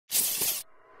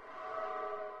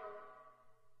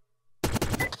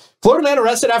Florida man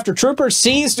arrested after troopers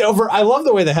seized over... I love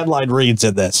the way the headline reads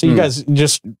in this. You guys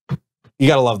just... You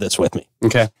got to love this with me.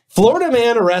 Okay. Florida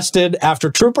man arrested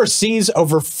after troopers seize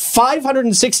over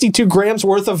 562 grams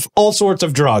worth of all sorts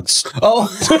of drugs. Oh.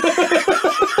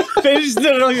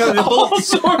 All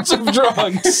sorts of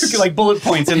drugs. Like bullet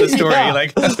points in the story. Yeah.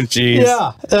 Like, oh, jeez.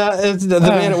 Yeah. The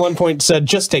man at one point said,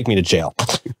 just take me to jail.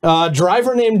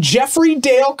 Driver named Jeffrey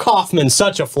Dale Kaufman.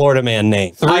 Such a Florida man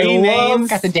name. Three names.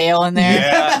 Got the Dale in there.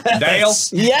 Yeah. Dale.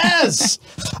 Yes.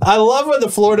 I love when the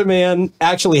Florida man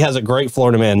actually has a great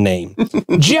Florida man name.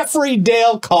 Jeffrey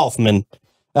Dale Kaufman.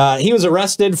 He was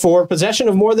arrested for possession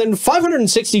of more than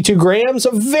 562 grams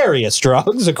of various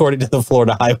drugs, according to the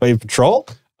Florida Highway Patrol.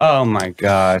 Oh, my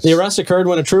gosh. The arrest occurred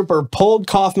when a trooper pulled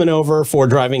Kaufman over for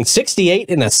driving 68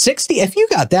 in a 60. If you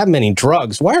got that many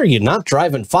drugs, why are you not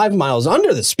driving 5 miles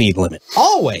under the speed limit?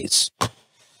 Always.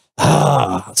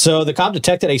 So the cop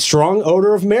detected a strong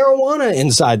odor of marijuana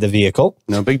inside the vehicle.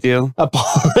 No big deal.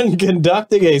 Upon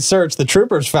conducting a search, the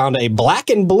troopers found a black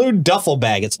and blue duffel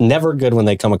bag. It's never good when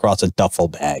they come across a duffel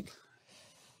bag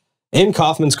in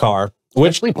Kaufman's car.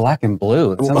 Which Especially black and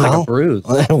blue. It sounds like a bruise.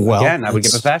 Well, again, I would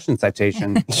give a fashion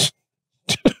citation.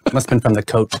 Must have been from the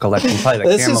Coach collection. Probably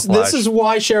the camouflage. This is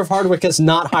why Sheriff Hardwick has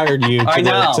not hired you to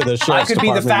the sheriff's I could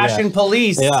be the fashion yet.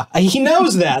 police. Yeah, he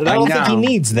knows that, and I don't think he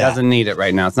needs that. Doesn't need it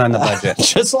right now. It's not in the budget.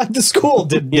 Just like the school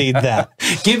didn't need that.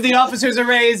 Give the officers a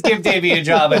raise. Give Davey a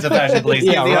job as a fashion police.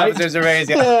 Give the officers a raise.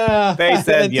 Yeah. They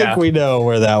said, I think we know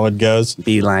where that one goes.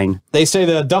 Beeline. They say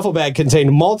the duffel bag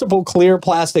contained multiple clear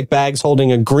plastic bags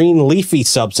holding a green leafy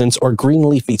substance or green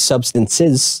leafy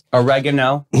substances.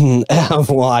 Oregano.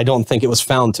 Well, I don't think it was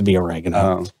found to be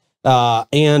oregano.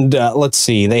 Let's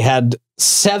see. They had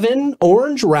 7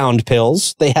 orange round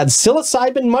pills. They had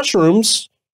psilocybin mushrooms.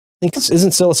 I think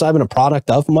isn't psilocybin a product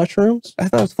of mushrooms? I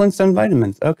thought it was Flintstone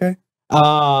vitamins. Okay.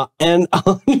 An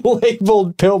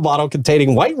unlabeled pill bottle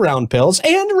containing white round pills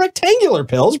and rectangular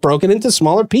pills broken into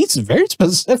smaller pieces. Very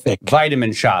specific.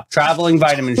 Vitamin shop. Traveling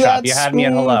vitamin shop. You had me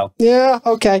at hello. Yeah,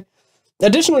 okay.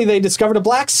 Additionally, they discovered a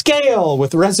black scale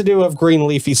with residue of green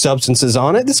leafy substances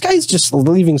on it. This guy's just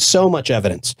leaving so much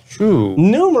evidence. True.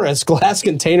 Numerous glass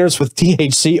containers with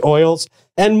THC oils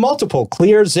and multiple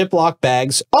clear Ziploc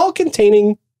bags, all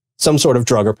containing some sort of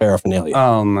drug or paraphernalia.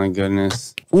 Oh, my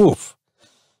goodness. Oof.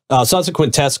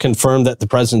 Subsequent tests confirmed that the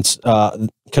presence of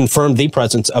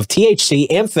THC,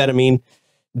 amphetamine,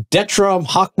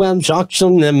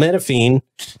 detrahydromethamphetamine.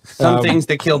 Some things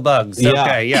that kill bugs. Yeah.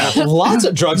 Okay, yeah. Lots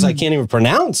of drugs I can't even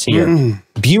pronounce here.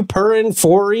 Bupirin,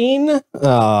 forine.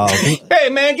 Hey,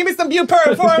 man, give me some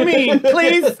bupirin,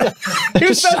 please.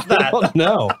 Who says that? I don't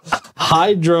know.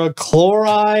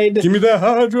 Hydrochloride. Give me that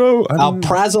hydro.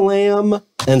 Alprazolam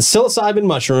and psilocybin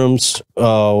mushrooms,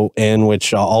 in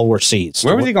which all were seized.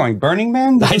 Where was he going? Burning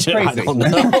Man? That's crazy. I don't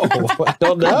know. I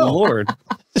don't know. Lord.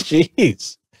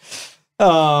 Jeez.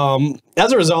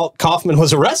 As a result, Kaufman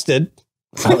was arrested.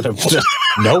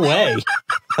 No way.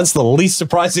 That's the least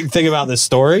surprising thing about this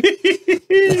story.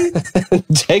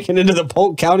 Taken into the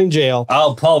Polk County Jail.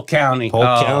 Oh, Polk County.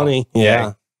 Polk County.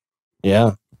 Yeah.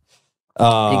 Yeah. He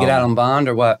get out on bond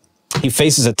or what? He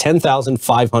faces a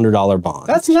 $10,500 bond.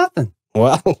 That's nothing.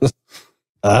 Well,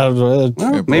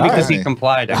 maybe because he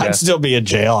complied, I guess. I'd still be in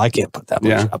jail. I can't put that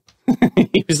much up.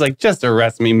 He was like, just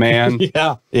arrest me, man.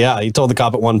 Yeah. He told the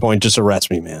cop at one point, just arrest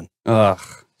me, man. Ugh.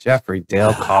 Jeffrey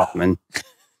Dale Kaufman.